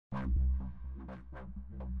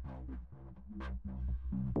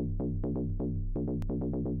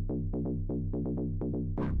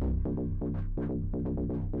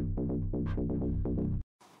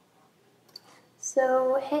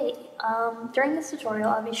So hey, during this tutorial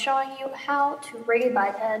I'll be showing you how to rig a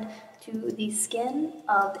biped to the skin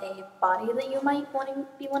of a body that you might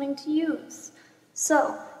be wanting to use.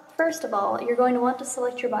 So first of all, you're going to want to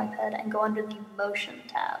select your biped and go under the Motion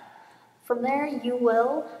tab. From there you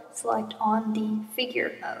will select on the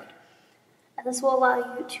Figure mode. And this will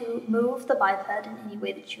allow you to move the biped in any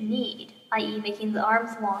way that you need, i.e. making the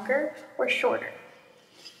arms longer or shorter.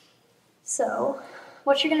 So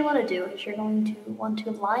what you're going to want to do is you're going to want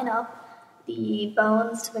to line up the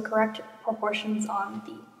bones to the correct proportions on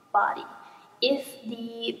the body. If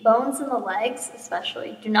the bones in the legs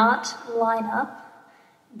especially do not line up,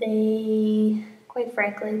 quite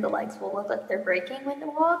frankly, the legs will look like they're breaking when it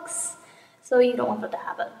walks, so you don't want that to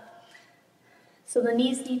happen. So the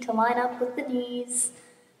knees need to line up with the knees,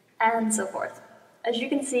 and so forth. As you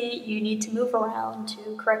can see, you need to move around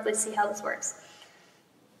to correctly see how this works.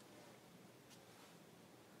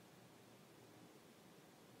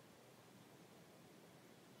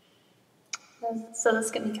 So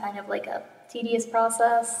this can be kind of like a tedious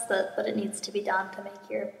process, but it needs to be done to make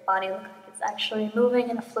your body look like it's actually moving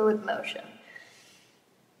in a fluid motion.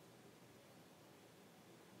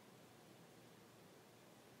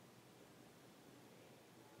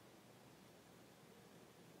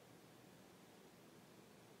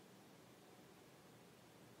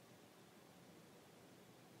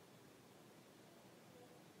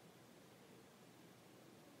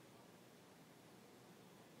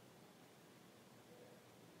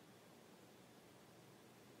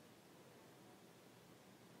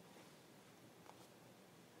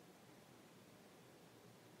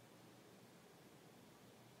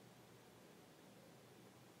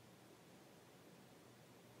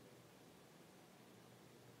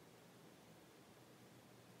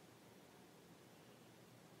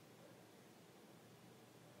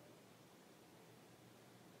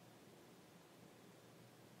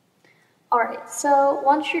 Alright, so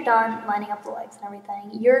once you're done lining up the legs and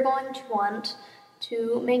everything, you're going to want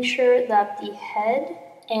to make sure that the head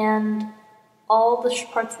and all the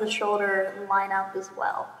parts of the shoulder line up as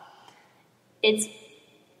well. It's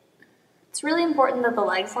really important that the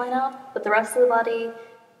legs line up, but the rest of the body,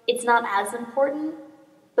 it's not as important,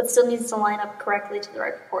 but still needs to line up correctly to the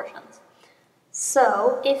right proportions.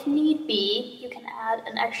 So, if need be, you can add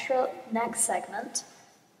an extra neck segment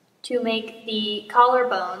to make the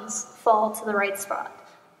collarbones fall to the right spot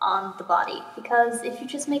on the body. Because if you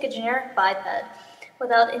just make a generic biped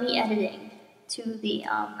without any editing to the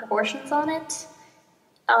proportions on it,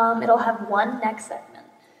 it'll have one neck segment.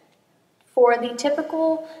 For the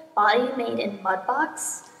typical body made in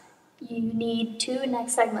Mudbox, you need two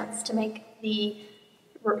neck segments to make the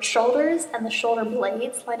shoulders and the shoulder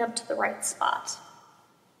blades line up to the right spot.